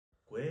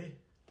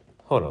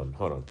Hold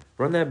on.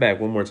 Run that back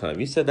one more time.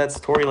 You said that's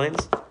Tory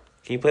Lanez?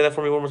 Can you play that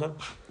for me one more time?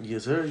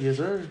 Yes, sir. Yes,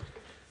 sir.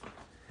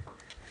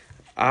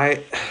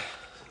 I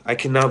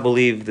cannot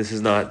believe this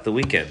is not The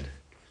Weeknd.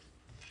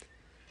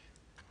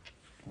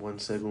 1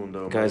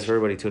 segundo. Guys, for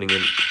everybody tuning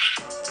in.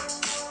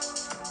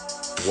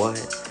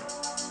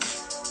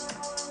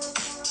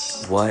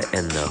 What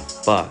in the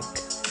fuck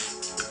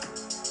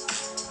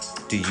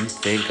do you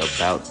think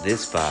about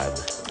this vibe?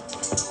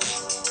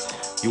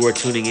 You are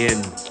tuning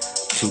in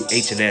to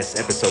H&S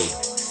episode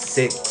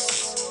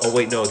 6. Oh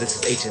wait, no, this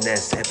is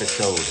H&S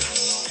episode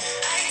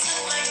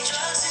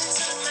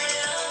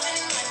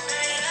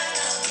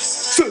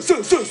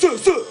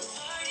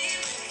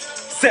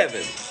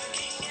 7.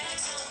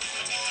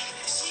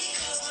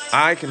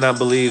 I cannot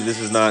believe this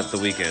is not The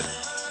Weeknd.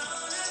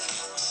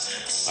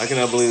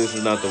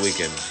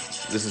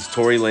 This is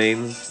Tory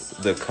Lanez,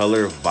 The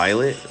Color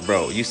Violet.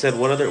 Bro, you said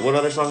what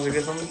other songs are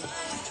good from him?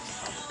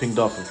 Pink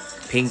Dolphin.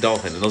 Pink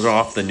Dolphin. And those are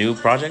off the new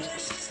project?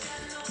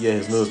 Yeah,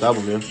 his newest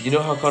album, man. You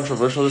know how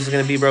controversial this is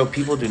gonna be, bro?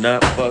 People do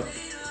not fuck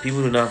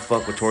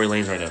with Tory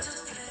Lanez right now.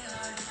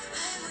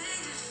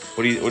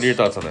 What are your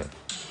thoughts on that?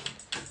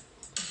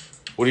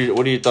 What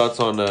are your thoughts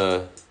on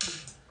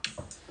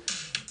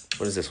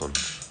what is this one?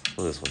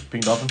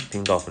 Pink Dolphin.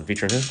 Pink Dolphin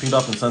featuring who? Pink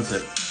Dolphin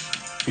Sunset.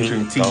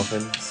 Featuring Pink T.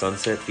 Dolphin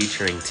Sunset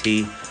featuring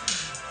T. I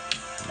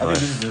think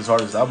this is his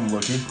hardest album,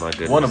 low-key. My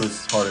goodness. One of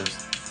his hardest.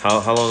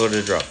 How long ago did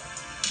it drop?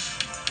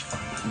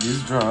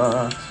 This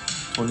dropped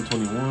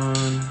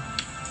 2021.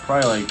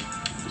 Probably like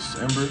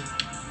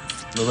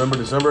November,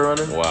 December around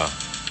there. Wow.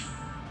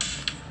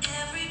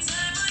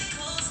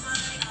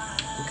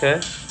 Okay.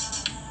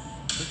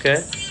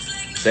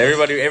 So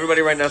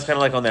everybody right now is kind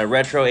of like on that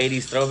retro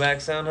 80s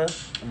throwback sound, huh?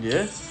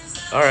 Yeah.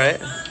 All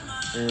right.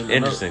 And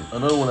Interesting.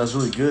 Another one that's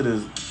really good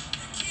is,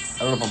 I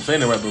don't know if I'm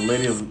saying it right, but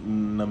Lady of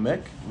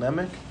Namek?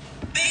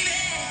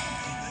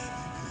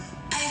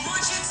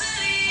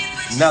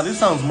 Now this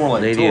sounds more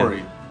like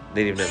Tory.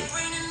 Lady of Namek.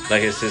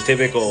 Like it's his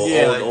typical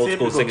old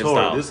school singing Tory.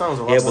 style. This sounds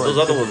a lot but more those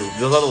like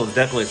other ones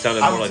definitely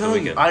sounded more like The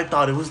Weeknd. I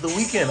thought it was The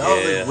Weeknd. I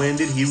was like, when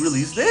did he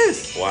release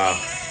this? Wow.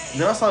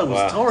 And then I saw it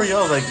was Tory. I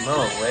was like, no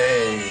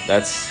way.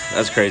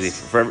 That's crazy.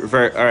 For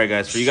all right,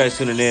 guys. For you guys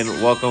tuning in,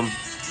 welcome.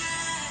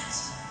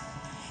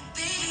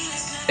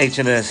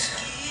 H&S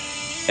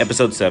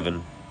episode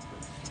 7.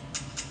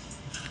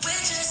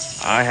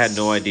 I had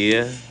no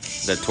idea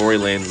that Tory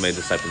Lanez made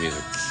this type of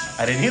music.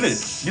 I didn't either.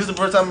 This is the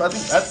first time. I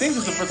think this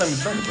is the first time he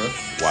started, bro.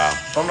 Wow.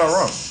 If I'm not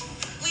wrong.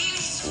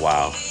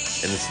 Wow.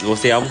 And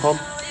what's the album called?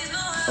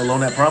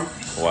 Alone at Prom.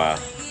 Wow.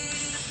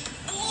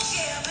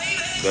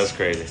 That's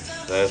crazy.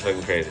 That's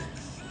fucking crazy.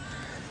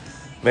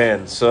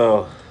 Man,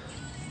 so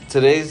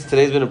today's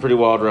been a pretty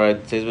wild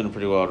ride.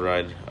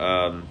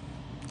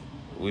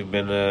 We've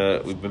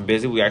been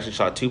busy. We actually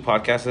shot 2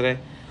 podcasts today.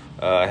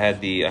 I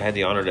had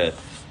the honor to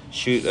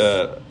shoot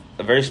a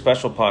very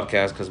special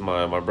podcast because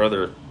my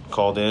brother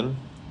called in.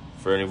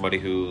 For anybody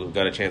who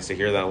got a chance to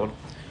hear that one,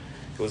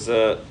 it was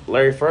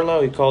Larry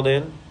Furlow. He called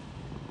in,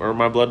 or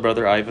my blood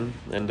brother Ivan,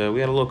 and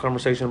we had a little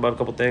conversation about a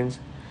couple things.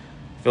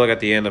 I feel like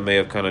at the end I may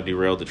have kind of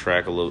derailed the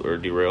track a little, or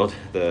derailed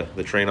the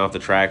train off the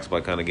tracks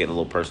by kind of getting a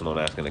little personal and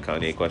asking the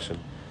Kanye question.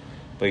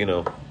 But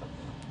I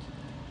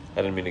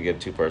didn't mean to get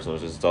too personal.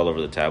 It's all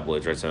over the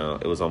tabloids right now.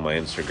 It was on my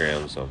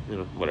Instagram, so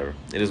whatever.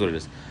 It is what it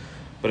is.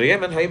 But yeah,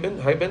 man, how you been?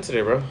 How you been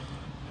today, bro?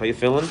 How you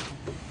feeling?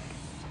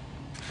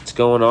 What's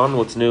going on?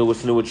 What's new?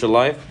 What's new with your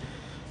life?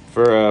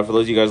 For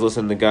those of you guys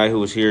listening, the guy who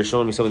was here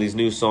showing me some of these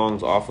new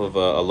songs off of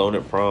Alone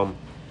at Prom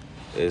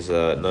is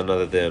none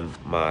other than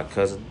my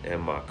cousin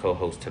and my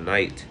co-host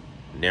tonight,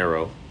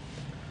 Nero.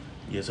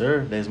 Yes,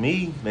 sir. That's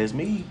me.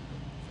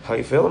 How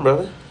you feeling,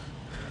 brother?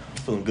 I'm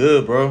feeling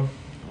good, bro.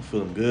 I'm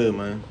feeling good,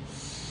 man.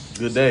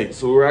 Good day.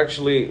 So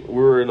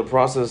we're in the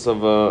process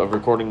of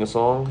recording a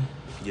song.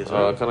 Yes,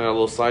 sir. Kind of got a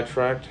little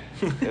sidetracked,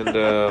 and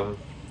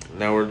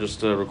now we're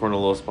just recording a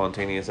little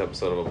spontaneous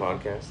episode of a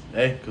podcast.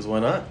 Hey, cause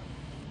why not?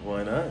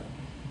 Why not?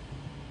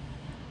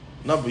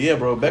 No, but yeah,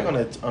 bro. Back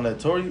on that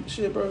Tory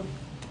shit, bro.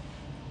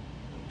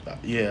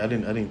 Yeah, I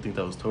didn't think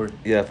that was Tory.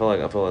 Yeah, I felt like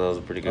that was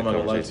a pretty good I'm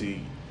not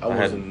conversation. gonna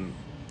lie to you.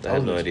 I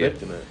had no idea.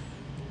 Expecting that.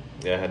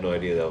 Yeah, I had no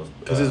idea that was.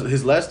 Cause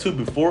his last 2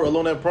 before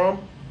Alone at Prom,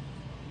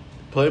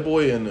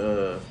 Playboy and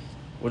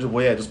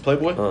just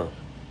Playboy. Huh.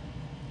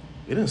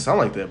 It didn't sound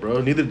like that, bro.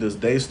 Neither does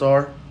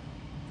Daystar.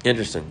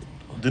 Interesting.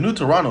 The new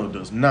Toronto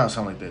does not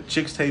sound like that.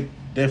 Chicks Tape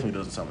definitely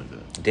doesn't sound like that.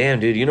 Damn,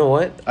 dude. You know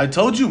what? I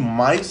told you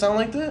might sound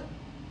like that.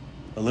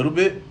 A little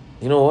bit.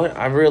 You know what?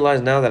 I've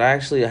realized now that I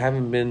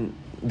haven't been...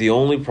 The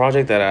only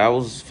project that I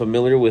was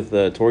familiar with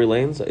Tory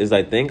Lanez is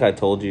I Think I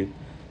Told You.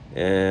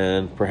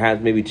 And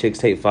perhaps maybe Chicks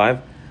Tape 5.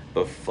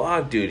 But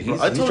fuck, dude. He's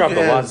dropped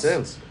a lot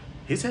since.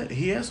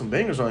 He has some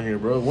bangers on here,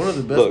 bro. One of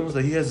the best ones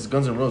that he has is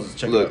Guns N' Roses.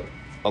 Check it out.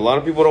 A lot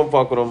of people don't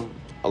fuck with him.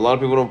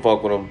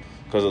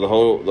 Because of the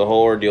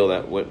whole ordeal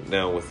that went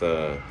down with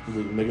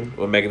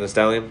Megan Thee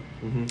Stallion.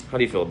 Mm-hmm. How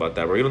do you feel about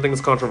that, bro? You don't think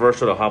it's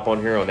controversial to hop on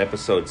here on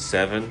episode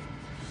 7,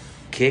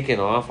 kicking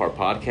off our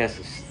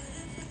podcast,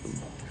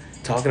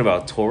 talking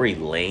about Tory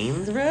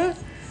Lanez, bro?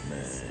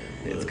 Man,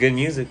 It's good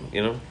music,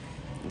 you know.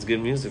 It's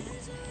good music.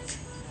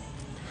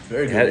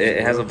 Very It, good. ha- music,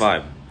 it has a bro.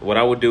 vibe. What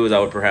I would do is I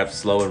would perhaps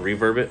slow and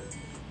reverb it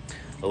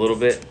a little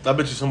bit. I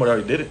bet you somebody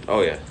already did it.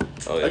 Oh yeah,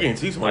 oh yeah. I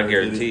guarantee somebody I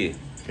already did guarantee. it.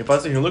 If I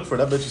sit here and look for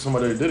it, I bet you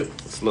somebody already did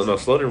it.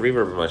 Slowed and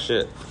reverb is my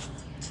shit.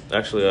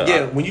 Actually,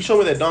 Yeah, when you showed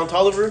me that Don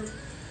Toliver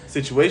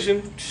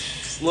situation,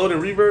 slowed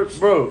and reverb,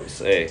 bro,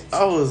 hey,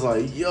 I was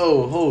like,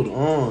 yo, hold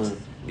on.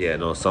 yeah,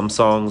 no, some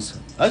songs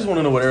I just want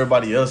to know what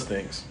everybody else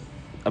thinks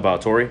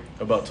about Tory.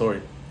 about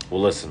Tory.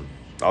 Well, listen,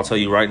 I'll tell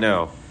you right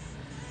now.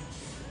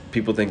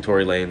 People think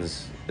Tory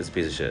Lanez is a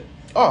piece of shit.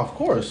 Oh, of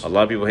course. A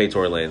lot of people hate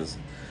Tory Lanez.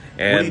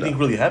 And, What do you think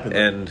really happened, though?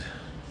 And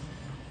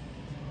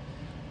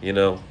you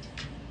know,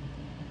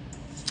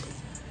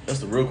 That's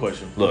the real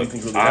question. look, what do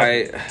you think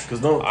really happened?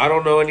 Because no, I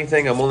don't know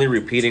anything. I'm only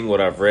repeating what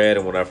I've read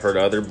and what I've heard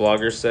other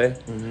bloggers say.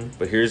 Mhm.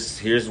 But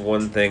here's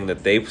one thing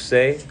that they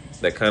say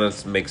that kind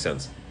of makes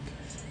sense.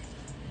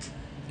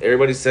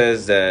 Everybody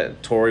says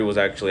that Tory was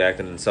actually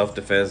acting in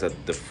self-defense,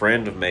 that the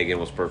friend of Megan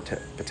was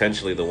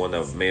potentially the one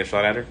that may have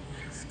shot at her.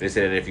 They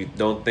said, and if you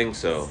don't think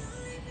so,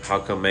 how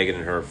come Megan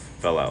and her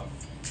fell out?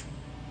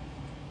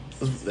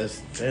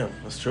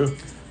 that's true.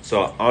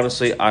 So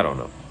honestly, I don't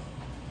know.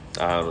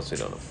 I honestly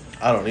don't know.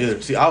 I don't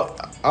either. See, I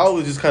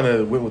always just kind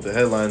of went with the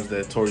headlines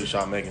that Tory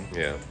shot Megan.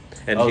 Yeah,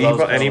 and I was he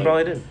kinda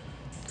probably did.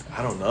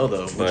 I don't know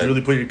though. Would But- you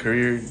really put your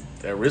career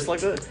at risk like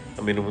that?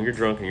 I mean, when you're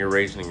drunk and you're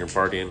raging and you're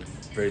partying,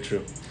 Very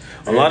true.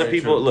 a lot of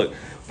people look.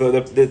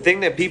 The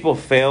thing that people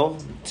fail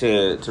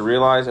to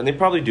realize, and they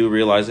probably do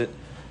realize it,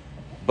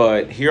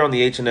 but here on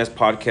the HNS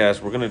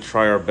podcast, we're gonna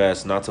try our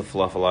best not to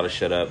fluff a lot of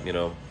shit up. You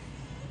know,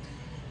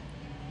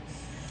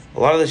 a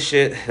lot of the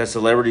shit that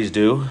celebrities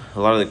do,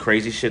 a lot of the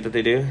crazy shit that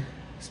they do,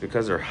 it's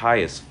because they're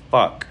high as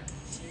fuck,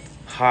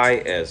 high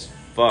as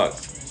fuck.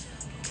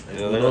 You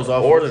know, Those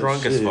off or of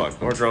drunk as shit.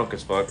 fuck, or drunk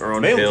as fuck, or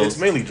on Mainly, pills. it's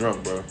mainly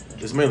drunk, bro.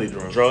 It's mainly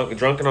drunk.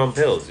 Drunk and on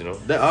pills. You know.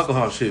 That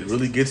alcohol shit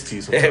really gets to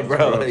you sometimes, Yeah,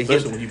 bro.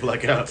 Especially when you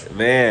black out.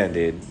 Man,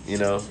 dude, you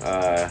know,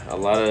 a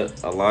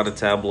lot of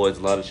tabloids,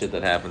 a lot of shit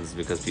that happens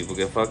because people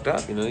get fucked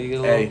up. You know, you get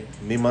a little. Hey,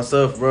 me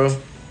myself, bro.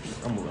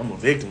 I'm a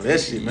victim of that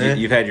shit, man.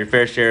 You've had your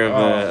fair share of,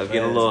 Oh, of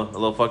getting a man.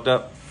 little fucked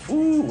up.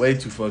 Ooh, way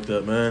too fucked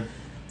up, man.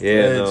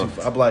 Yeah, Way no.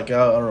 I black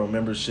out. I don't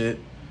remember shit.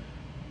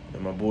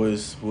 And my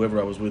boys,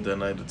 whoever I was with that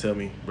night, to tell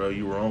me, bro,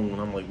 you were on.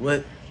 And I'm like,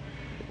 what?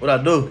 What I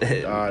do?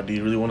 Do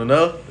you really want to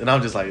know? And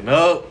I'm just like,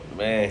 no,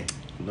 Man,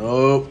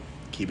 nope.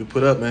 Keep it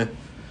put up, man.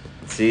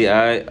 see,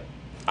 I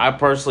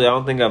personally, I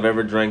don't think I've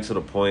ever drank to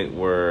the point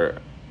where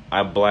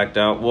I blacked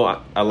out.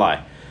 Well, I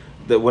lie.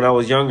 That when I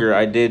was younger,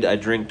 I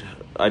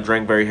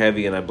drank very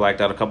heavy and I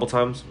blacked out a couple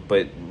times.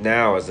 But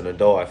now, as an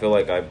adult, I feel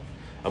like I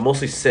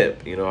mostly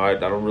sip. You know, I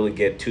don't really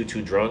get too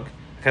drunk.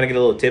 I kind of get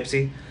a little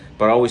tipsy,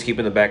 but I always keep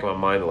in the back of my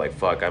mind that, like,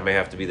 fuck, I may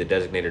have to be the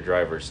designated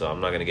driver, so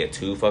I'm not gonna get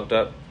too fucked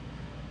up.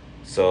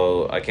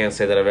 So I can't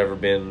say that I've ever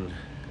been,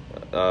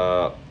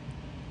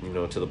 you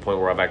know, to the point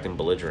where I've acted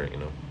belligerent. You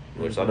know,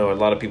 which I know a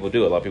lot of people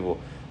do. A lot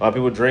of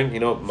people drink. You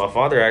know, my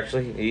father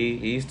actually, he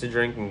used to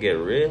drink and get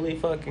really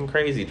fucking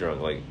crazy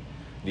drunk, like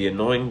the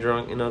annoying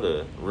drunk. You know,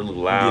 the really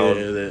loud,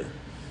 Yeah, that.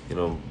 you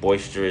know,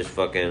 boisterous,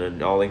 fucking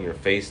and all in your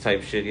face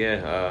type shit.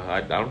 Yeah,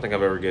 I don't think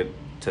I've ever get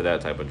to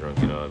that type of drunk.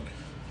 You know.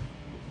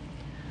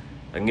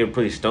 I can get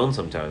pretty stoned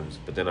sometimes,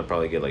 but then I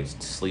probably get like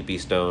sleepy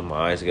stoned.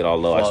 My eyes get all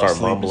low. I Fall start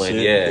asleep and mumbling.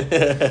 shit.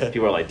 Yeah,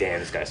 people are like, "Damn,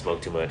 this guy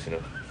smoked too much." You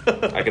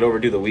know, I could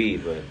overdo the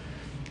weed, but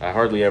I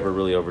hardly ever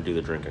really overdo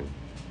the drinking.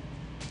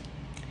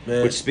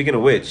 Man. Which, speaking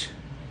of which,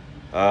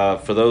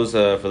 for those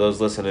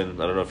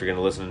listening, I don't know if you're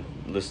gonna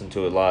listen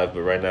to it live,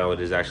 but right now it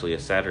is actually a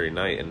Saturday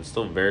night and it's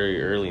still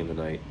very early in the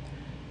night.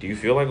 Do you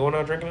feel like going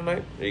out drinking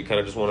tonight, or you kind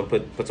of just want to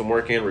put some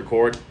work in,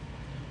 record,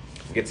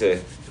 It's a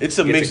get mix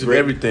to of grit-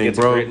 everything, get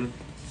to bro. gritting?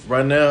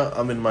 Right now,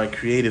 I'm in my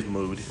creative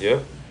mood. Yeah.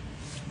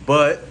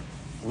 But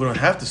we don't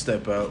have to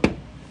step out.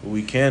 What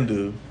we can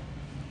do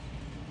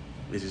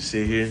is just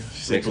sit here,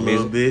 sip a some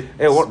little music.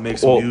 bit, make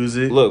some well,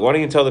 music. Look, why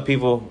don't you tell the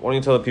people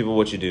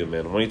what you do,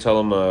 man? Why don't you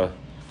tell them?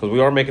 Because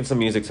we are making some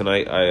music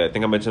tonight. I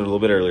think I mentioned it a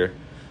little bit earlier.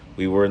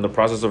 We were in the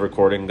process of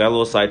recording, got a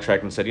little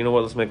sidetracked, and said, you know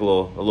what? Let's make a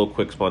little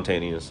quick,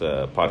 spontaneous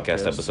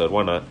podcast episode.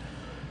 Why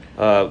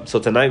not? So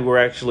tonight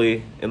we're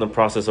actually in the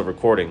process of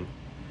recording.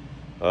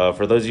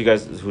 For those of you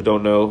guys who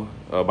don't know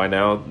by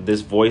now,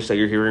 this voice that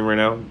you're hearing right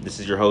now, this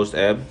is your host,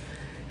 Eb.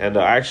 And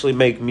I actually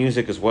make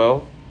music as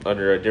well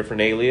under a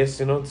different alias,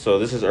 you know. So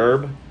this is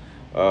Herb.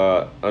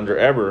 Under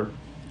Eber,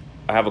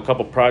 I have a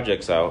couple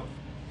projects out.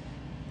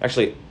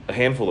 Actually, a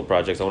handful of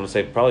projects. I want to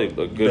say probably a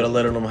good... You better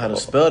let them know how to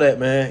spell that,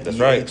 man. That's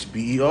right.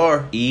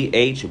 EHBER.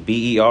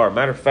 EHBER.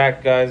 Matter of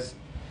fact, guys,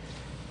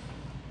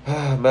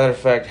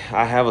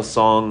 I have a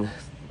song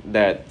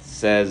that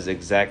says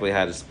exactly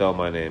how to spell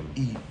my name.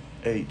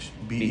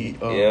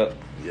 EHBER. Yep.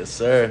 Yes,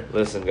 sir.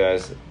 Listen,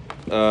 guys,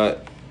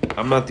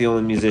 I'm not the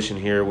only musician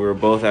here. We were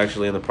both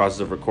actually in the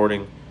process of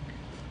recording.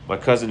 My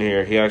cousin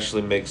here, he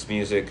actually makes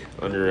music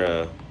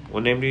under,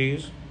 what name do you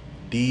use?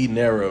 D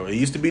Narrow. It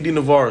used to be D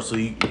Navarro, so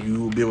you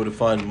will be able to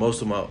find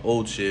most of my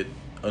old shit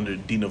under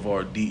D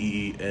Navarro,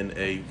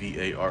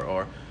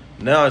 DEENAVARR.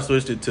 Now I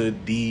switched it to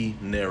D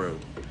Narrow.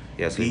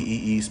 Yes,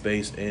 DEE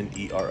space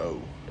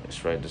NERO.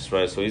 that's right. That's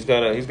right. So he's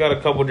got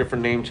a couple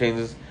different name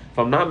changes. If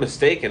I'm not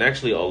mistaken,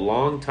 actually a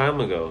long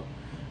time ago,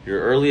 your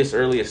earliest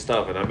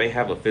stuff, and I may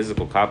have a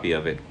physical copy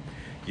of it.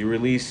 You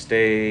released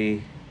a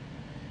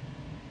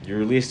you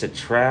released a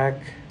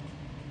track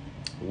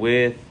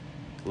with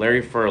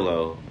Larry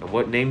Furlow. And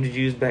what name did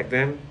you use back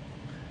then?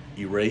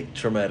 Erate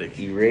Traumatic.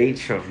 Erase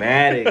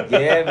Traumatic.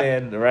 Yeah,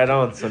 man. Right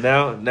on. So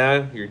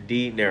now you're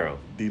D Narrow.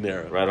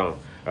 Dinero. Right on. All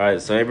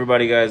right. So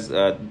everybody, guys,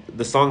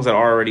 the songs that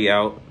are already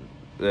out,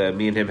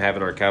 me and him have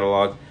in our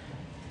catalog,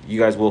 you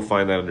guys will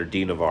find that under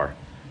D Navar.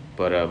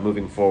 But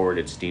moving forward,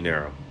 it's D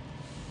Narrow.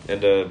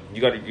 And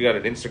you got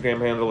an Instagram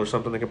handle or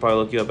something they can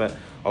probably look you up at.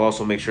 I'll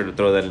also make sure to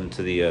throw that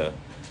into the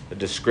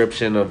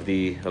description of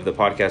the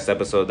podcast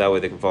episode. That way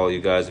they can follow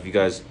you guys. If you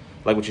guys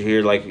like what you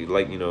hear, like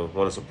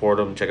want to support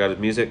him, check out his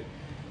music.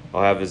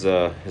 I'll have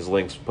his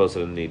links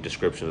posted in the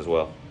description as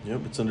well.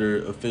 Yep, it's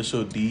under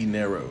Official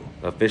Dinero.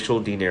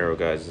 Official Dinero,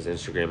 guys, his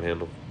Instagram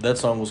handle. That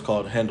song was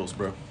called Handles,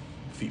 bro.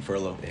 Feet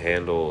Furlow.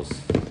 Handles.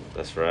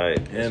 That's right.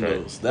 That's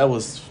Handles. right. That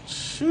was,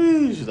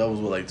 sheesh, that was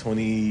what, like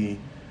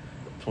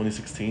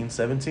 2016,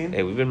 17?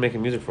 Hey, we've been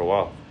making music for a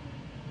while.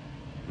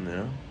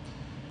 Yeah.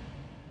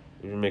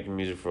 We've been making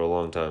music for a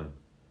long time.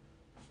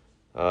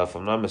 If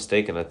I'm not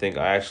mistaken, I think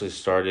I actually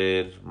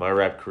started my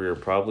rap career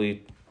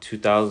probably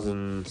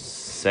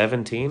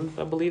 2017,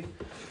 I believe.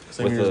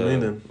 Same year as me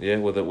then. Yeah,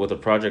 with a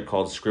project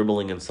called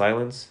Scribbling in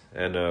Silence.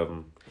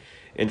 And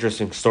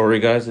interesting story,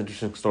 guys.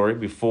 Interesting story.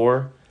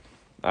 Before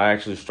I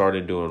actually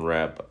started doing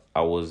rap,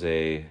 I've always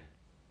been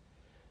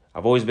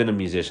a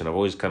musician. I've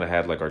always kind of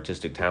had like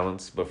artistic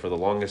talents, but for the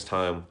longest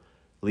time,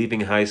 leaving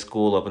high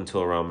school up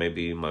until around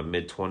maybe my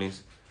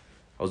mid-20s,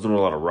 I was doing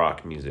a lot of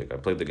rock music. I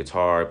played the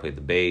guitar, I played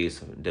the bass,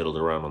 diddled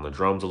around on the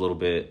drums a little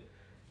bit,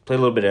 played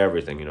a little bit of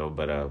everything,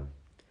 but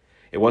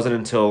it wasn't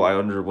until I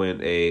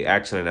underwent a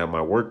accident at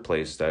my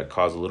workplace that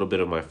caused a little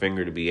bit of my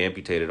finger to be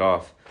amputated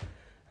off.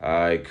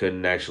 I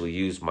couldn't actually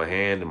use my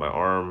hand and my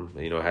arm.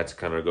 I had to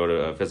kind of go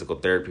to physical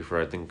therapy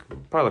for I think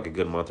probably like a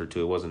good month or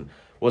two. It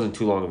wasn't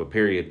too long of a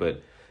period,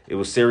 but it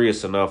was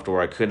serious enough to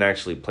where I couldn't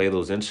actually play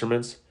those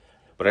instruments.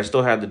 But I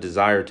still had the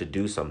desire to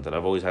do something.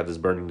 I've always had this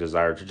burning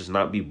desire to just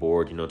not be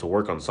bored, to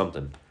work on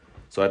something.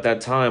 So at that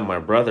time, my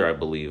brother, I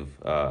believe,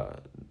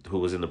 who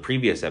was in the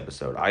previous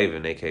episode,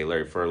 Ivan, aka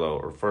Larry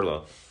Furlow.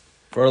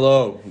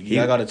 Furlow,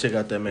 I gotta check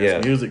out that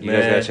man's music, man.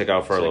 You guys gotta check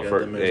out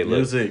Furlow.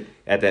 Music.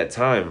 At that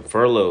time,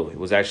 Furlow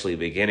was actually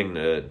beginning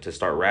to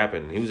start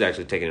rapping. He was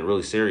actually taking it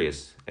really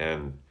serious,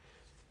 and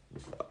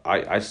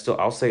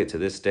I'll say it to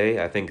this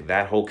day. I think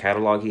that whole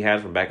catalog he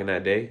had from back in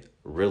that day,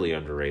 really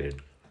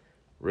underrated.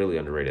 Really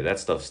underrated. That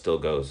stuff still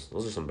goes.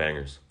 Those are some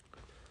bangers.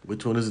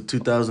 Which one is it?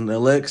 2000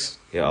 LX?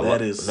 Yeah,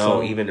 that is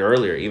even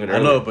earlier. I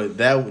know, but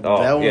that one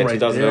right there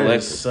 2000 LX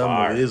is some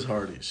of his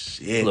hard as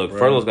shit. Look, bro.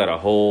 Furlow's got a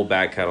whole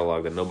back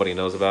catalog that nobody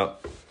knows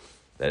about.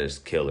 That is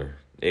killer.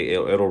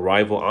 It'll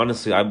rival.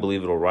 Honestly, I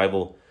believe it'll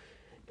rival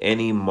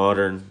any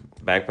modern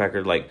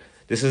backpacker. Like,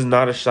 this is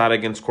not a shot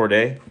against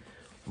Cordae,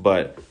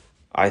 but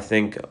I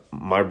think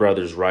my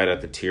brother's right at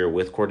the tier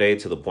with Cordae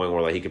to the point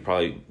where like he could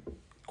probably.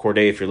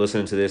 Cordae, if you're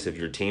listening to this, if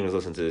your team is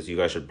listening to this, you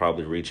guys should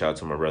probably reach out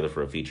to my brother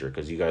for a feature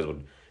because you guys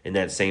would, in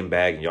that same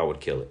bag, and y'all would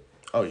kill it.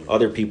 Oh, yeah.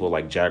 Other people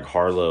like Jack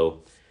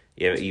Harlow,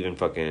 yeah, even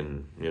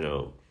fucking,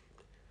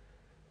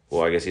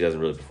 well, I guess he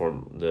doesn't really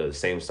perform the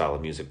same style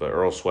of music, but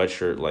Earl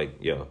Sweatshirt,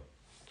 like, yo,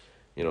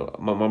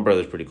 my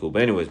brother's pretty cool.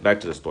 But anyways,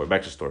 back to the story.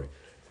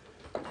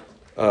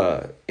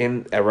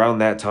 In around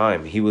that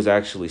time, he was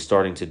actually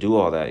starting to do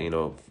all that,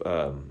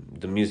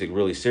 the music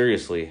really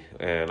seriously,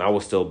 and I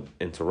was still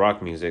into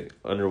rock music.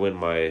 Underwent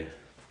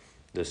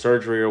the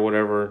surgery or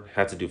whatever,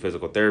 had to do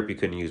physical therapy,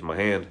 couldn't use my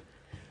hand.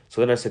 So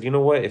then I said, you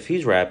know what? If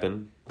he's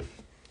rapping,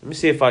 let me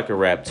see if I can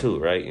rap too,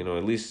 right?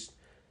 At least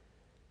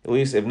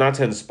if not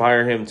to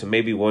inspire him to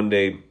maybe one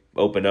day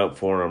open up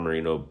for him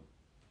or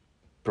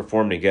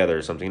perform together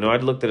or something.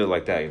 I'd looked at it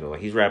like that.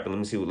 Like he's rapping.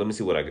 Let me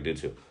see what I could do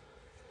too.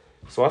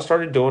 So I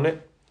started doing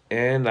it,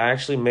 and I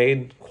actually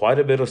made quite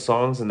a bit of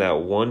songs in that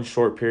one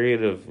short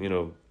period of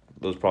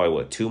those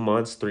probably 2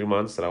 months, 3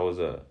 months that I was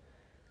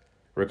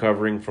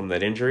recovering from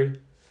that injury,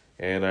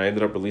 and I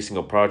ended up releasing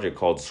a project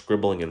called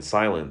Scribbling in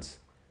Silence.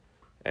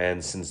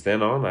 And since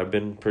then on, I've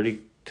been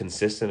pretty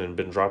consistent and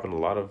been dropping a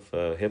lot of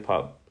hip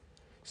hop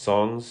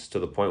songs to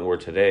the point where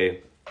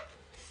today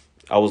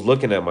I was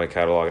looking at my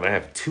catalog and I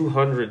have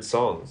 200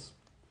 songs.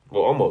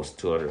 Well, almost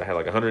 200. I had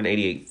like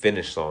 188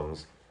 finished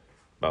songs,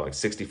 about like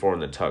 64 in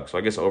the tuck. So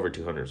I guess over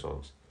 200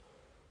 songs,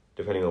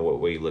 depending on what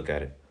way you look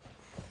at it.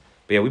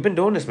 But yeah, we've been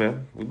doing this,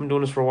 man. We've been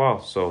doing this for a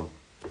while. So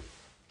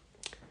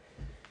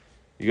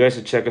you guys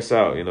should check us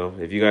out.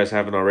 If you guys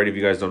haven't already, if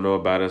you guys don't know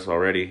about us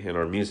already and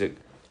our music,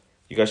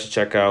 you guys should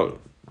check out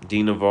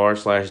D Navar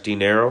 /D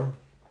Narrow.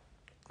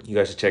 You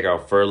guys should check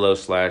out Furlow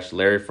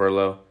 /Larry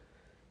Furlow.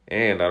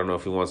 And I don't know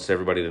if he wants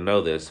everybody to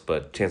know this,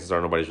 but chances are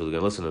nobody's really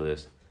going to listen to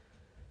this.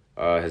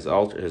 His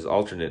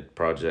alternate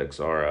projects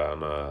are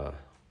on,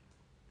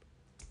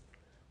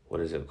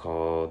 what is it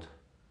called?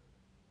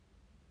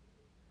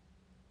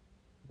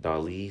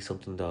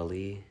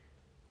 Dali.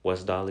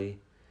 West Dali.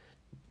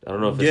 I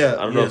don't know if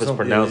it's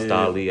pronounced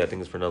Dali. I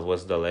think it's pronounced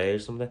West Dali or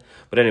something.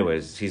 But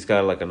anyways, he's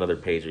got like another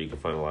page where you can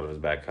find a lot of his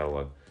back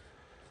catalog.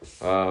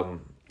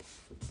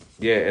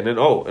 Yeah, and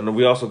then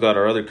we also got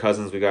our other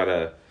cousins. We got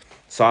a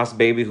Sauce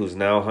Baby, who's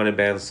now Honey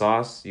Band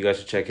Sauce. You guys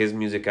should check his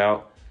music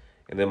out.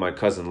 And then my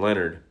cousin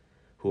Leonard,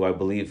 who I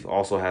believe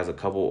also has a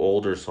couple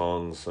older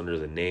songs under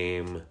the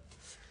name.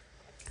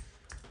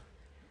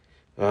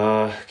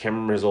 Can't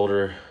remember his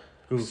older.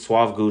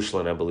 Suave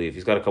Gushlan, I believe.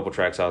 He's got a couple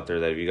tracks out there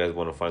that if you guys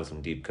want to find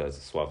some deep cuts,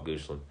 Suave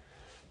Gushlan.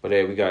 But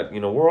hey, we got,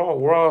 we're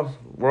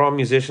all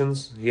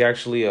musicians. He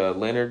actually,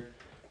 Leonard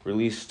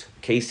released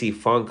KC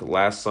Funk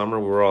last summer.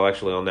 We were all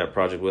actually on that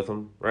project with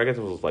him. Right? I guess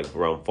it was like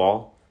around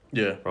fall.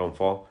 Yeah. Around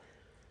fall.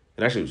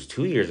 And actually, it was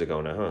 2 years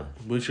ago now, huh?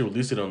 We should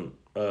release it on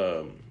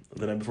the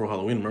night before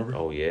Halloween, remember?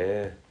 Oh,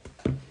 yeah.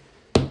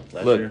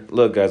 Last year.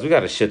 Look, guys, we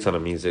got a shit ton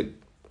of music.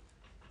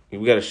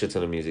 You guys should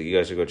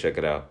go check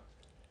it out.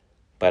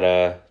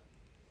 But,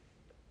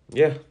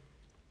 yeah.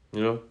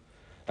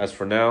 As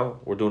for now,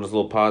 we're doing this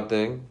little pod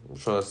thing. We're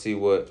trying to see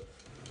what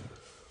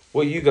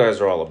you guys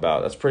are all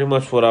about. That's pretty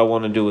much what I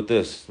want to do with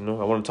this. I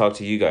want to talk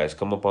to you guys.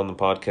 Come up on the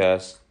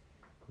podcast.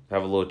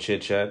 Have a little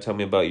chit-chat. Tell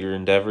me about your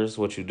endeavors,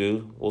 what you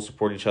do. We'll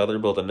support each other,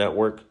 build a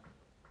network,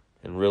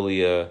 and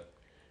really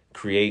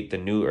create the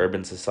new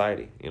urban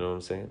society. You know what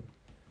I'm saying?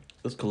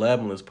 Let's collab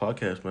on this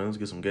podcast, man. Let's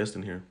get some guests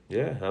in here.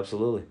 Yeah,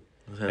 absolutely.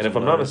 And if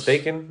I'm not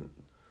mistaken,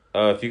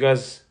 if you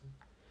guys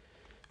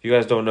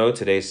don't know,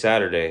 today's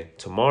Saturday.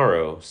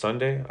 Tomorrow,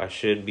 Sunday, I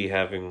should be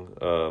having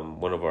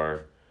one of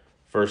our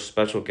first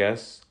special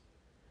guests.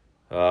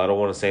 I don't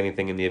want to say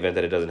anything in the event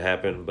that it doesn't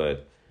happen,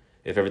 but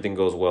if everything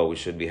goes well, we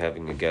should be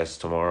having a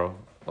guest tomorrow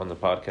on the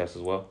podcast as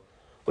well,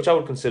 which I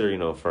would consider,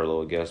 for a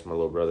little guest. My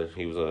little brother,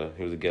 he was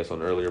a guest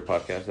on earlier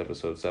podcast,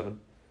 episode 7,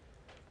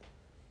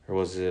 or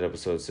was it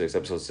episode 6?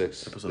 Episode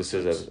 6. This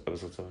is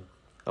episode 7.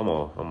 I'm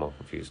all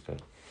confused, guys.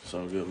 It's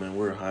all good, man.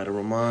 We're high to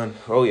Ramon.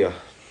 Oh yeah,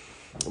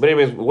 but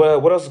anyways,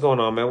 what else is going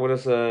on, man?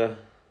 What's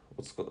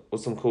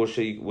some cool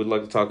shit you would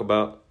like to talk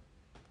about?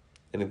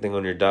 Anything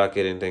on your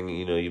docket? Anything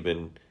you've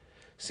been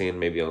seeing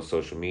maybe on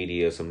social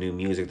media, some new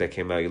music that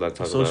came out you'd like to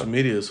talk about? Social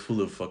media is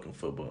full of fucking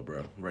football,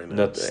 bro, right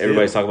now.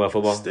 Everybody's talking about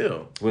football?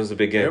 Still. When's the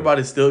big game?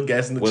 Everybody's still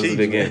gassing the Chiefs. When's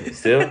the big game?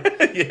 Still?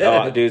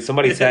 Yeah. Oh, dude,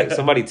 somebody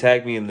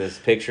tagged me in this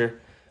picture.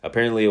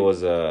 Apparently it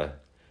was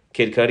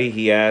Kid Cudi.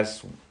 He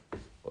asked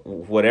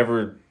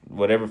whatever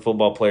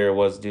football player it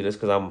was. Dude, that's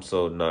because I'm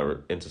so not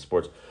into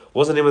sports.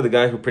 What's the name of the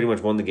guy who pretty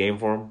much won the game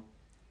for him?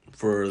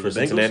 For the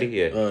Cincinnati?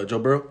 Bengals? Yeah. Joe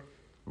Burrow?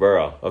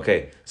 Burrow.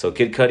 Okay. So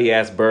Kid Cudi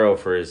asked Burrow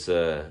for his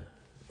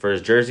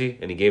jersey,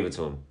 and he gave it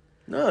to him.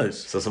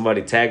 Nice. So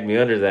somebody tagged me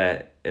under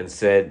that and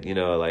said,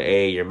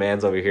 hey, your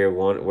man's over here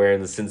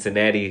wearing the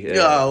Cincinnati.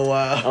 Oh,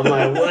 wow. I'm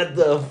like, what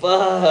the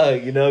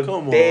fuck?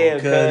 Come on, damn,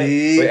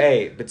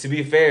 Cudi. But to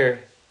be fair,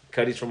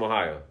 Cudi's from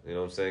Ohio. You know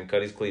what I'm saying?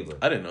 Cudi's Cleveland.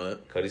 I didn't know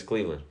that. Cudi's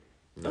Cleveland.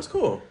 That's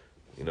cool.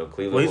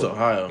 Cleveland. Well, he's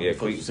Ohio. Yeah,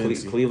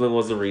 Cleveland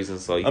was the reason.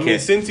 So you can't.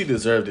 Cincy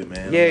deserved it,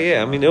 man.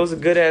 Yeah. It was a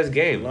good ass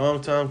game.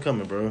 Long time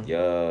coming, bro.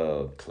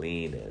 Yo,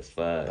 clean as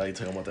fuck. Like you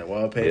talking about that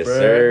wallpaper? Yes,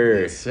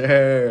 sir. Yes,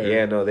 sir.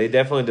 Yeah, no, they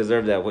definitely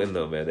deserved that win,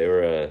 though, man. They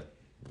were.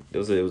 It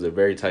was a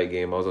very tight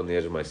game. I was on the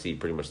edge of my seat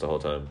pretty much the whole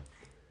time.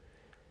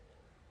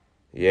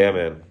 Yeah,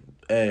 man.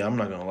 Hey, I'm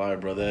not gonna lie,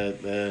 bro.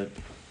 That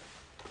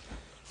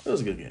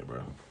was a good game,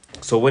 bro.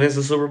 So when is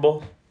the Super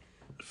Bowl?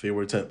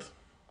 February 10th.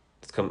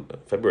 It's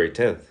February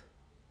 10th.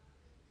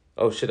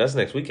 Oh shit, that's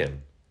next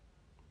weekend.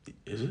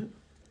 Is it?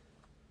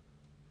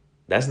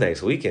 That's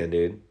next weekend,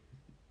 dude.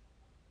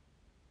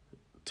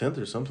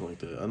 10th or something like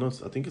that.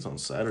 I think it's on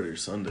Saturday or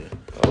Sunday.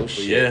 Oh shit.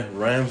 But yeah,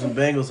 Rams and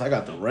Bengals. I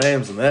got the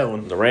Rams in that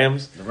one. The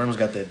Rams? The Rams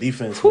got that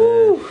defense,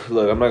 Whew. man.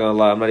 Look, I'm not gonna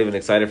lie, I'm not even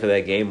excited for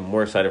that game. I'm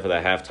more excited for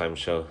that halftime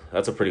show.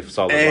 That's a pretty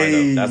solid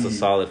lineup. That's a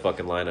solid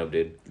fucking lineup,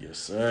 dude. Yes,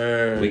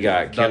 sir. We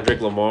got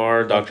Kendrick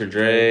Lamar, Dr.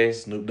 Dre,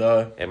 Snoop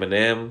Dogg,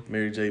 Eminem,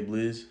 Mary J.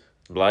 Blige,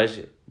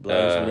 Blige,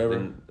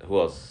 whatever. Who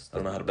else? I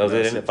don't know how to That was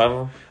pronounce it. 5 of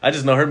them. I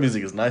just know her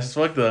music is nice as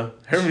fuck though.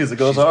 Her music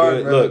goes She's hard.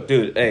 good. Bro. Look,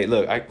 dude. Hey,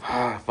 look.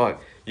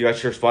 Fuck. You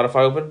got your Spotify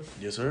open?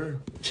 Yes, sir.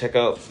 Check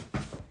out.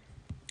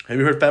 Have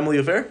you heard "Family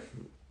Affair"?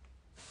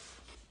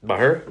 By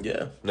her?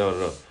 Yeah.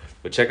 No.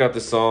 But check out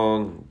the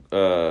song.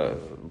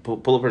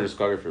 Pull up her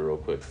discography real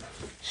quick.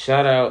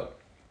 Shout out,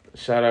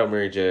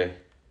 Mary J.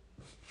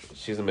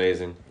 She's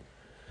amazing.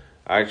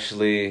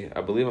 Actually,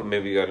 I believe I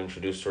maybe got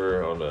introduced to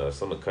her on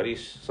some of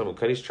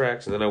Cudi's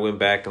tracks, and then I went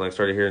back and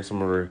started hearing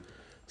some of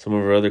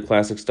her other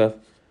classic stuff.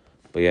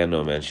 But yeah,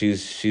 no man,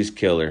 she's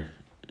killer.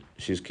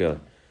 She's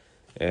killer.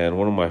 And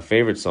one of my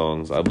favorite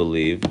songs, I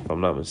believe, if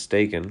I'm not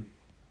mistaken,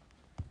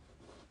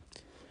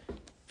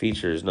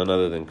 features none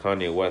other than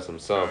Kanye West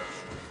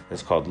himself.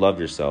 It's called "Love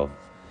Yourself."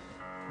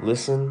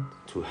 Listen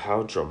to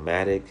how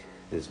dramatic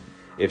this.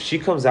 If she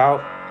comes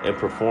out and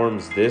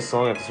performs this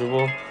song at the Super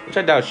Bowl, which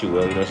I doubt she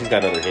will, she's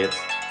got other hits.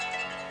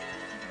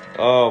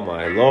 Oh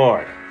my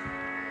Lord.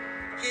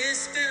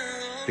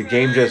 The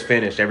game just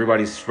finished.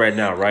 Everybody's spreading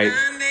out, right?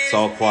 It's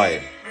all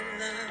quiet.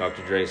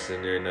 Dr. Dre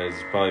sitting there and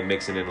he's probably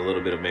mixing in a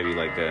little bit of maybe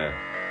like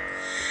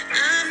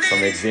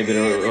Some Exhibit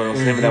or what's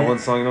the name of that one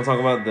song? You know what I'm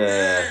talking about?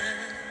 The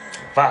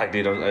fuck,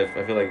 dude. I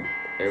feel like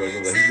everybody's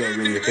gonna be like, he's not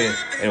really a fan.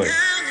 Anyway,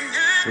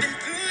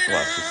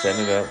 watch, just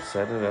setting it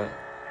up.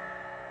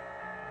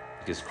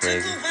 It gets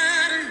crazy.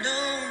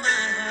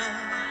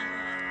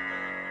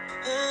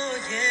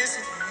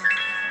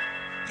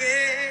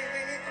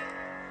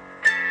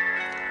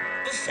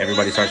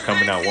 Everybody starts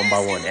coming out one by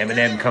one.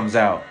 Eminem comes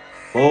out.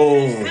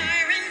 Boom.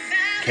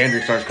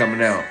 Kendrick starts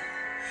coming out.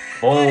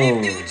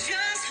 Boom.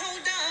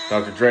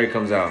 Dr. Dre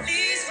comes out.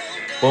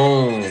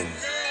 Boom.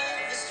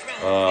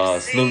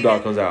 Snoop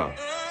Dogg comes out.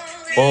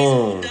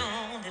 Boom.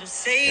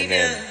 And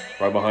then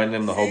right behind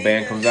them, the whole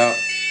band comes out.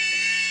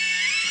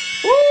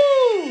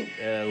 Woo!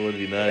 Yeah, it would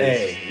be nice.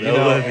 Hey,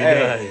 that would be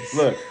nice.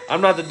 Look,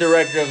 I'm not the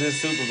director of this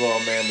Super Bowl,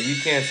 man, but you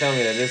can't tell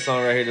me that this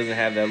song right here doesn't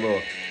have that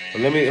little.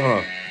 But let me, hold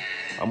on.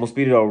 I'm gonna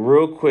speed it up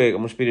real quick.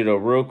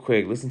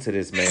 Listen to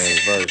this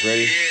man's verse.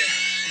 Ready?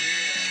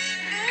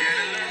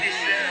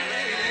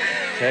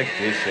 Check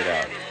this shit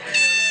out.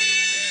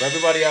 For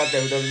everybody out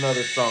there who doesn't know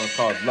this song, it's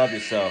called Love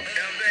Yourself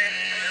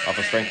off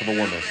of Strength of a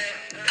Woman.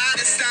 I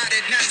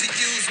decided not to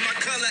use my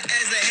color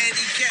as a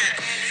handicap.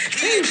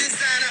 He a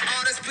designer,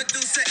 artist,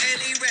 producer,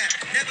 and he rap.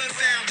 Never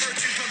found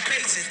virtue from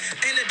patience.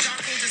 In the dark,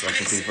 I'm just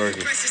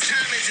pacing. Precious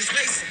time is just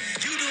wasting.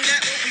 You do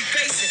not what we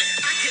facing.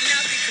 I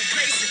cannot be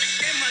complacent.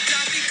 In my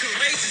job, be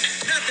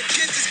courageous. Nothing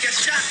kids just get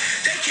shot.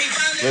 They can't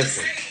find it.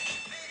 Listen,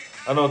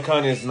 I know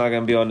Kanye's not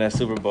gonna be on that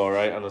Super Bowl,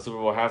 right? On the Super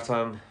Bowl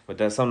halftime, but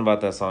that's something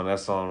about that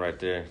song right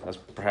there. That's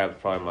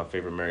probably my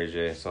favorite Mary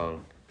J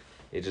song.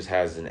 It just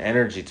has an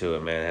energy to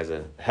it, man. It has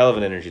a hell of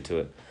an energy to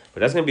it.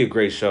 But that's gonna be a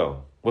great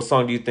show. What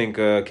song do you think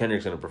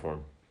Kendrick's gonna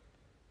perform?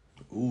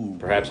 Ooh,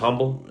 Perhaps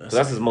Humble?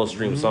 That's his most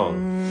streamed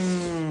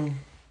song.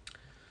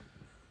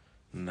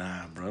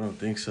 Nah, bro, I don't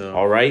think so.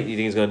 All right? You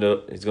think he's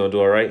gonna do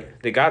all right?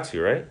 They got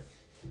to, right?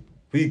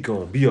 We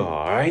gonna be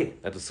all right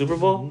at the Super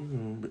Bowl?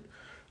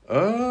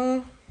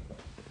 I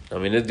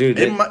mean, this dude.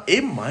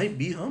 It might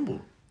be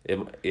Humble.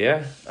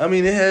 Yeah. I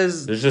mean, it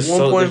has There's just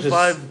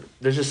 1.5.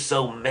 There's just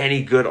so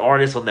many good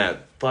artists on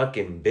that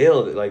fucking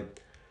bill. Like,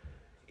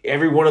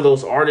 every one of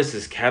those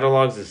artists'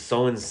 catalogs is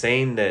so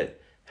insane that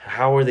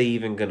how are they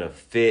even gonna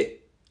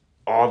fit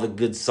all the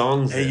good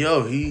songs Hey, in?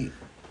 yo,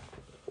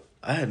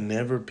 I had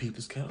never peeped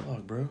his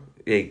catalog, bro.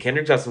 Hey,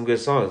 Kendrick's got some good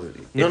songs.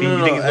 No, you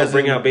think he's gonna as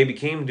bring in- out Baby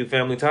Keem, do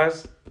Family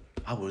Ties?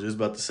 I was just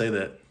about to say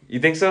that. You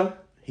think so?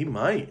 He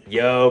might.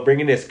 Yo,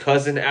 bringing his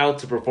cousin out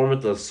to perform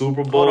at the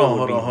Super Bowl.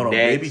 Hold on.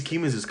 Next. Baby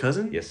Keem is his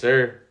cousin? Yes,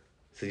 sir.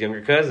 It's his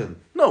younger cousin.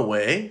 No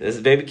way. This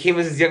is Baby Keem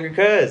is his younger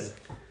cousin.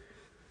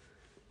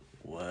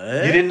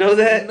 What? You didn't know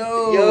that?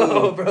 No.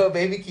 Yo, bro,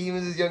 Baby Keem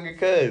is his younger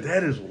cousin.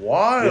 That is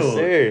wild. Yes,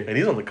 sir. And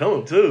he's on the come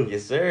up, too.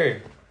 Yes,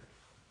 sir.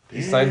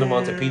 He signed him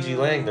onto PG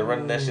Lang. They're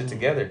running that shit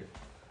together.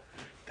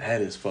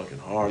 That is fucking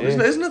hard. Yeah.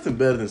 There's nothing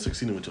better than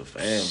succeeding with your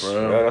fan,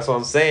 bro. Bro, that's what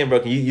I'm saying,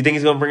 bro. You think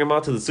he's gonna bring him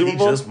out to the Super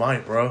Bowl? He just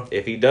might, bro.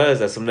 If he does,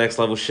 that's some next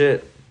level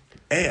shit.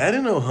 Hey, I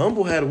didn't know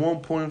Humble had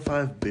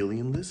 1.5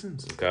 billion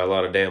listens. Got a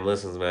lot of damn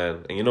listens,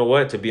 man. And you know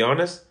what? To be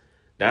honest,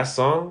 that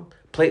song,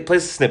 play a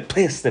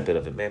snippet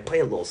of it, man. Play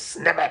a little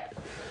snippet.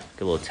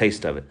 Get a little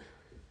taste of it.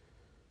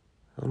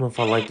 I don't know if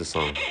I like the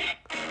song.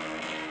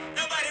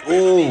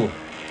 Ooh,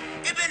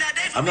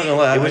 I'm not gonna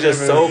lie. it was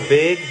just so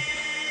big.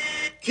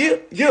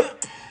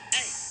 Yep.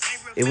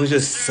 It was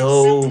just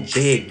so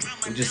big.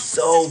 It was just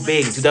so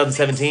big in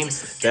 2017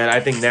 that I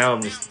think now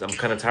I'm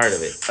kind of tired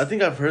of it. I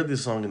think I've heard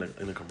this song in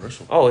a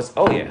commercial.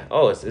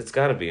 It's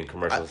got to be in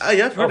commercials.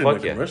 I've heard it in a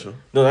fuck yeah. commercial.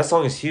 No, that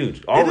song is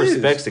huge. All It is.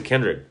 respects to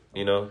Kendrick,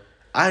 you know.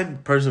 I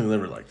personally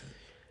never liked it.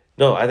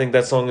 No, I think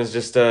that song is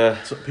just So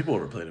people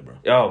overplayed it, bro.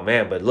 Oh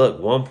man, but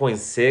look,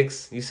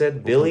 1.6. You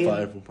said billion.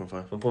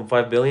 1.5.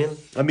 1.5 billion.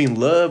 I mean,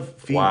 Love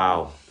Feed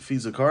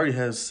Zacari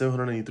has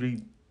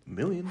 783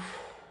 million,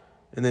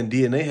 and then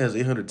DNA has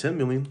 810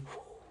 million,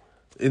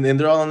 and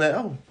they're all on that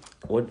album.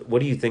 What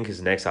do you think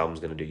his next album's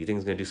gonna do? You think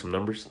he's gonna do some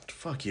numbers?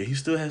 Fuck yeah, he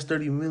still has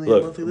 30 million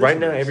Look, monthly right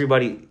now, listeners.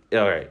 everybody.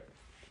 All right,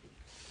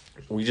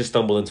 we just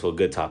stumbled into a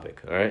good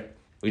topic. All right,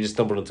 we just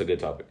stumbled into a good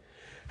topic.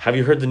 Have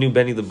you heard the new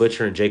Benny the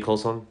Butcher and J. Cole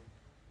song?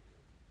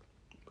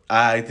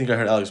 I think I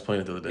heard Alex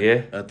playing it the other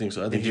day. Yeah? I think so.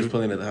 I think Did he was you-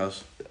 playing it at the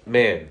house.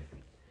 Man,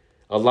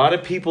 a lot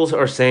of people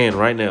are saying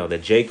right now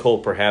that J. Cole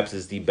perhaps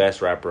is the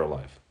best rapper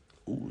alive.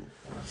 Ooh,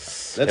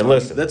 And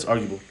listen. that's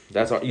arguable.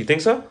 That's all. You think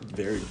so?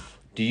 Very.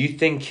 Do you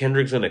think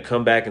Kendrick's gonna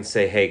come back and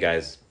say, "Hey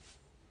guys,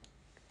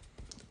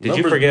 did you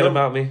Numbers- forget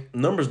about me?"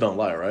 Numbers don't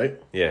lie,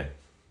 right? Yeah.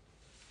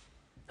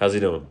 How's he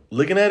doing?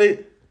 Looking at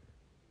it,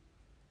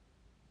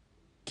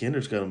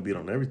 Kendrick's got him beat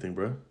on everything,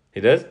 bro. He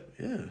does?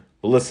 Yeah.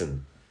 Well,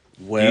 listen.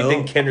 Well, do you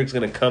think Kendrick's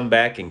gonna come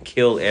back and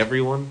kill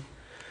everyone?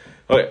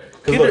 Okay.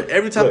 'Cause Kendrick, look,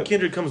 every time look,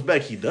 Kendrick comes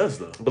back, he does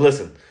though. But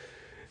listen,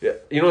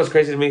 you know what's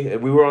crazy to me?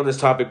 We were on this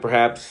topic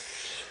perhaps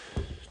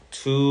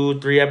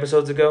 2-3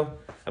 episodes ago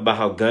about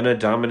how Gunna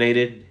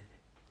dominated.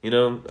 You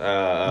know,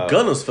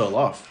 Gunna's fell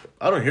off.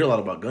 I don't hear a lot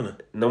about Gunna.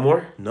 no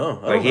more. No, I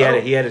Like don't- he I had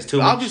don't- he had his 2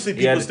 weeks. Obviously,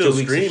 he had people his still 2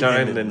 weeks to scream shine,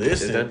 and and then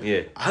listen. it's done.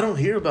 Yeah, I don't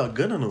hear about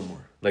Gunna no more.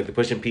 like the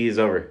pushing P is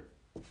over.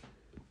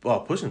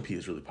 Well, Pushing P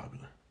is really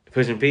popular.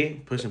 Pushing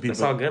P. Pushing P.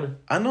 That's all Gunna.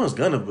 I know it's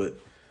Gunna, but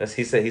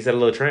He said a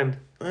little trend.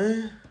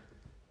 eh.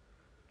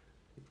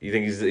 You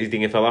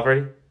think it fell off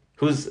already?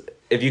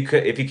 If you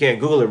can't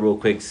Google it real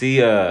quick, see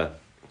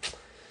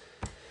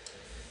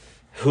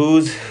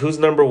who's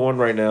number one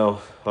right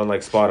now on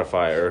like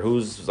Spotify, or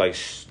who's like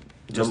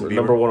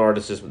number one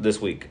artist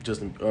this week?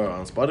 Justin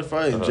on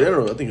Spotify in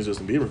general, I think it's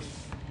Justin Bieber.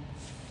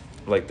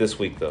 Like this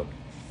week though,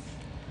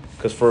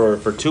 because for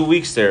 2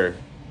 weeks there,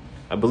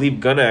 I believe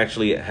Gunna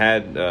actually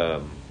had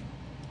the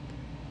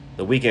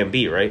Weeknd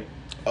beat, right?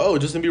 Oh,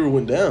 Justin Bieber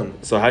went down.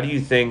 So how do you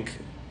think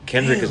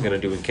Kendrick is gonna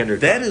do in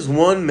Kendrick? That is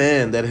one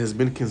man that has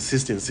been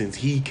consistent since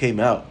he came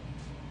out.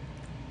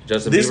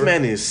 Justin This Bieber?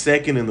 man is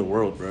second in the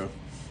world, bro.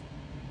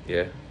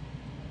 Yeah.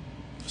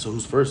 So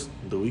who's first?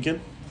 The Weeknd?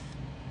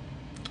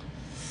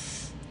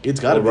 It's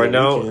got to be right The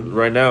now. Weeknd.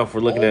 Right now, if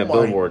we're looking Oh at my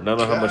Billboard, I don't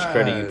know how much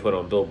credit you God. put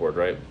on Billboard,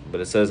 right?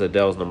 But it says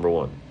Adele's number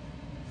one.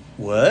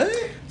 What?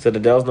 It said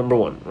Adele's number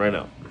one right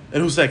now.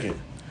 And who's second?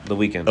 The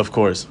Weeknd. Of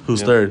course.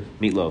 Who's Yeah. third?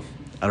 Meatloaf.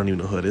 I don't even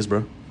know who it is,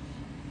 bro.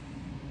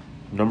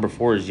 Number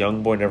 4 is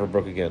Young Boy Never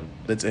Broke Again.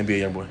 That's NBA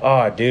YoungBoy.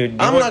 Oh, dude.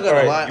 I'm not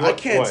gonna lie. I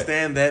can't what?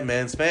 stand that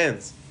man's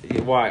fans.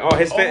 Why? Oh,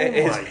 his Oh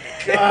fan. my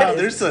god,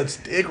 they're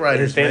such dick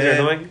riders, His fans man.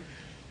 are annoying.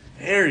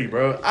 Harry,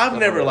 bro. I've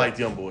never liked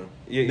YoungBoy.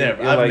 You Never.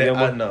 don't I've like ne-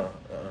 YoungBoy? No.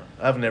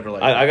 I've never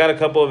liked. I got a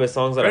couple of his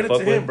songs that I Credit fuck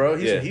to with, him, bro.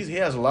 Yeah. He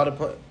has a lot of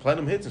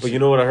platinum hits. And But shit. you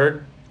know what I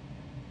heard?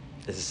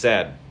 This is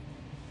sad.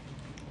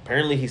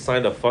 Apparently, he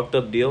signed a fucked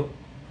up deal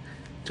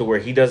to where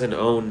he doesn't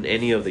own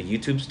any of the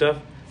YouTube stuff,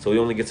 so he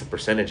only gets a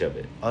percentage of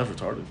it. Oh, that's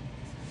retarded.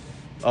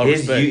 All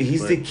respect,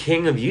 He's but the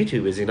king of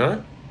YouTube, is he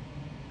not?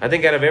 I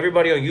think out of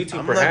everybody on YouTube,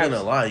 I'm perhaps. not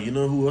gonna lie. You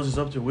know who else is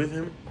up there with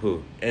him?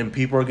 Who? And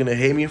people are gonna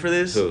hate me for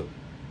this. Who?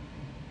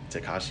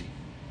 Tekashi.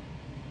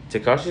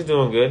 Tekashi's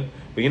doing good,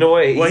 but you know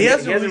what? Well, he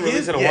hasn't released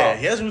released- in a yeah, while.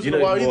 he hasn't released You in a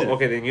know- while well, either.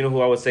 Okay, then you know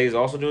who I would say is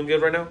also doing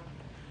good right now?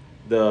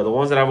 The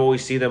ones that I've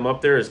always see them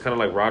up there is kind of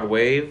like Rod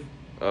Wave,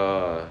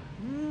 Lil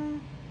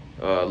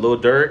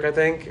Durk, I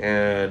think,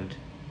 and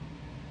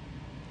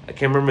I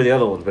can't remember the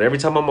other ones. But every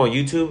time I'm on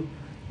YouTube,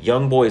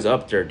 Young Boy's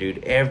up there,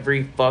 dude.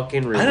 Every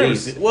fucking I never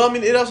release. see, well, I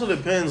mean, it also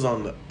depends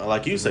on,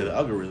 like you say, the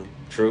algorithm.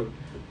 True.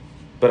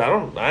 But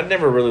I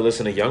never really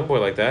listen to Young Boy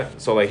like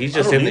that. So like he's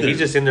just I don't in there, either. he's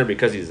just in there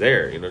because he's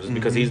there, you know, just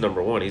because he's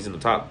number one, he's in the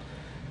top.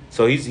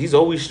 So he's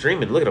always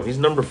streaming. Look at him, he's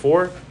number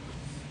 4.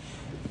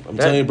 I'm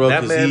telling you, bro, that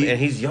 'cause man, and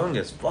he's young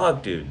as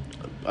fuck, dude.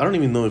 I don't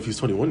even know if he's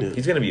 21 yet.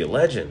 He's gonna be a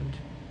legend,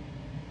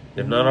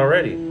 if not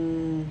already.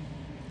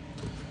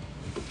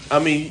 I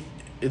mean,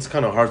 it's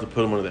kind of hard to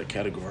put him under that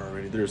category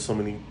already. There's so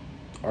many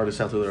artists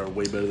out there that are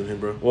way better than him,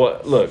 bro.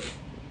 Well, look,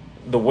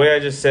 the way I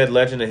just said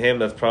legend to him,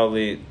 that's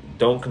probably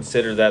don't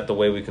consider that the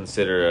way we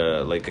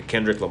consider like a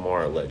Kendrick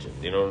Lamar a legend.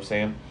 You know what I'm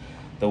saying?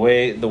 The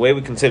way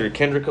we consider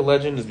Kendrick a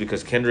legend is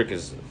because Kendrick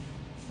is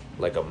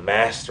like a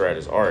master at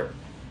his art.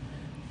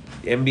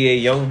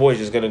 NBA YoungBoy is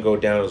just gonna go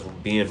down as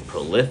being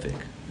prolific.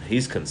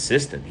 He's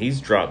consistent. I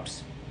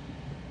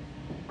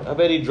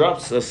bet he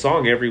drops a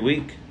song every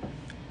week.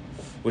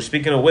 Which,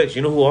 speaking of which,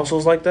 you know who also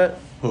is like that?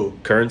 Who?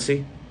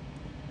 Currency.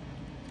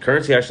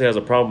 Currency actually has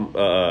a problem.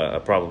 Not a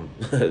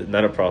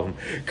problem.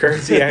 Damn.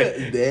 Currency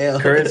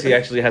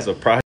actually has a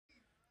project.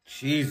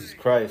 Jesus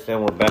Christ,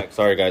 and we're back.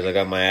 Sorry, guys. I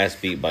got my ass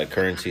beat by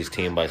Currency's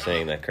team by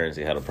saying that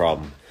Currency had a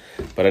problem.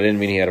 But I didn't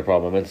mean he had a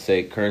problem. I meant to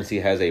say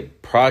Currency has a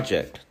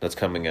project that's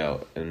coming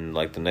out in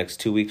like the next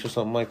 2 weeks or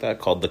something like that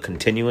called The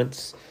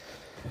Continuance.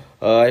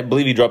 I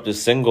believe he dropped his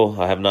single.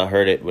 I have not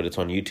heard it, but it's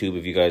on YouTube.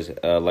 If you guys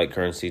like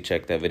Currency,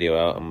 check that video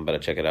out. I'm about to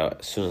check it out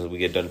as soon as we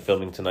get done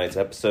filming tonight's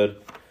episode.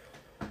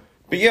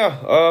 But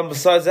yeah,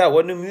 besides that,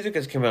 what new music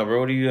has come out,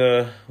 bro? What you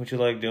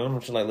like doing?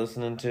 What you like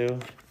listening to?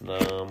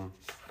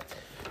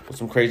 What's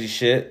some crazy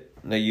shit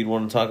that you'd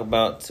want to talk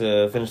about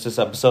to finish this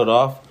episode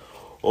off?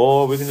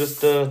 Or we can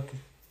just we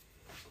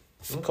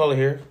can call it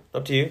here.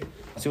 Up to you.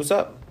 See what's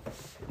up.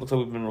 Looks like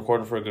we've been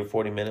recording for a good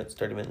 40 minutes,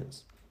 30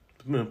 minutes.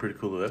 It's been a pretty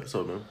cool little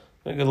episode, man.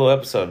 A good little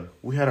episode.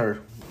 We had a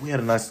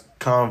nice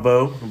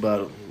convo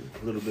about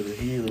a little bit of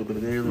here, a little bit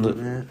of there, a little bit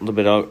of that. A little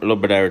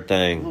bit of A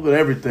everything. little bit of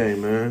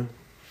everything, man.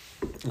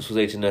 This was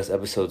HNS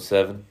episode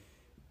 7.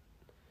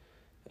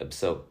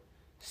 Episode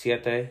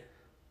 7.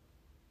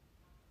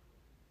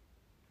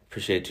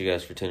 Appreciate you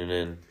guys for tuning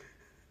in.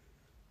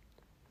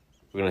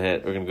 We're gonna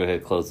go ahead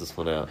and close this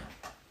one out.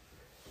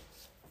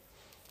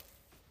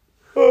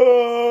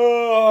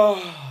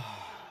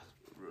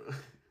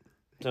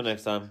 Until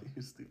next time.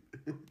 You stupid.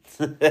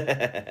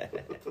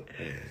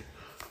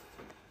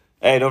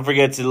 Hey, don't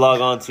forget to log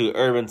on to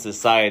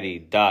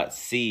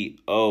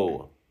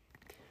urbansociety.co.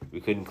 We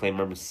couldn't claim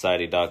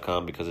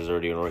urbansociety.com because there's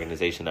already an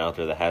organization out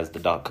there that has the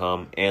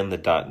 .com and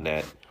the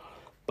 .net.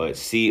 But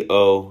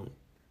CO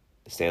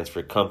stands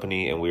for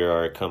company, and we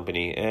are a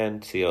company,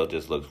 and CO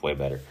just looks way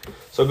better.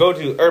 So go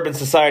to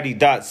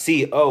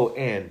urbansociety.co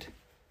and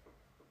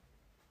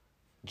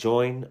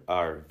join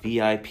our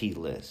VIP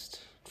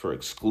list for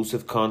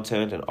exclusive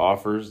content and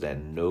offers that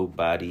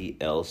nobody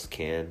else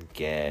can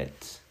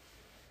get.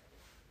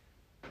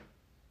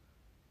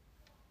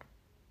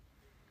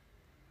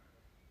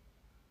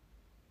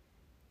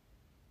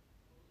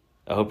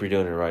 I hope you're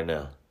doing it right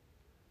now.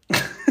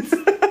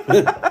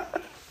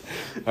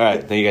 All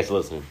right. Thank you guys for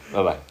listening.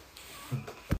 Bye-bye.